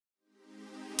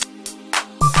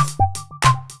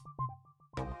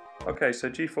Okay, so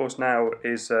GeForce Now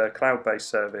is a cloud-based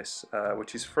service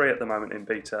which is free at the moment in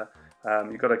beta.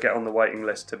 You've got to get on the waiting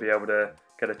list to be able to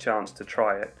get a chance to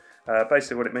try it.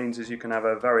 Basically what it means is you can have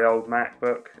a very old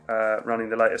MacBook running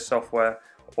the latest software,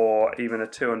 or even a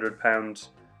 £200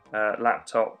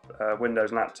 laptop,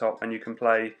 Windows laptop, and you can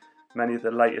play many of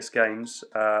the latest games.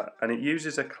 And it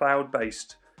uses a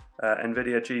cloud-based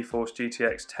NVIDIA GeForce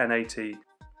GTX 1080.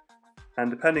 And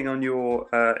depending on your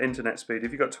internet speed,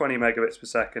 if you've got 20 megabits per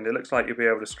second, it looks like you'll be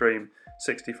able to stream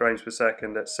 60 frames per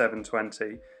second at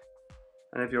 720.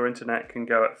 And if your internet can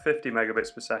go at 50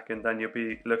 megabits per second, then you'll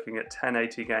be looking at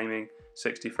 1080 gaming,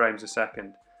 60 frames a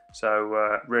second.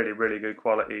 So really, really good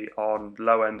quality on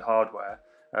low-end hardware.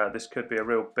 This could be a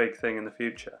real big thing in the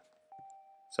future.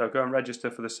 So go and register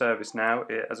for the service now.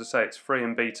 As I say, it's free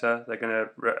in beta. They're going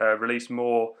to release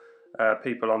more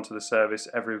people onto the service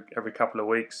every couple of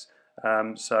weeks.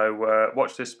 So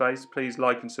watch this space, please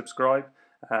like and subscribe,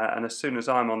 and as soon as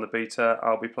I'm on the beta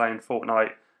I'll be playing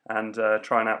Fortnite and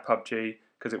trying out PUBG,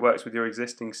 because it works with your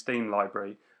existing Steam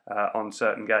library on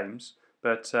certain games.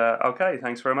 But okay,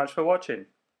 thanks very much for watching.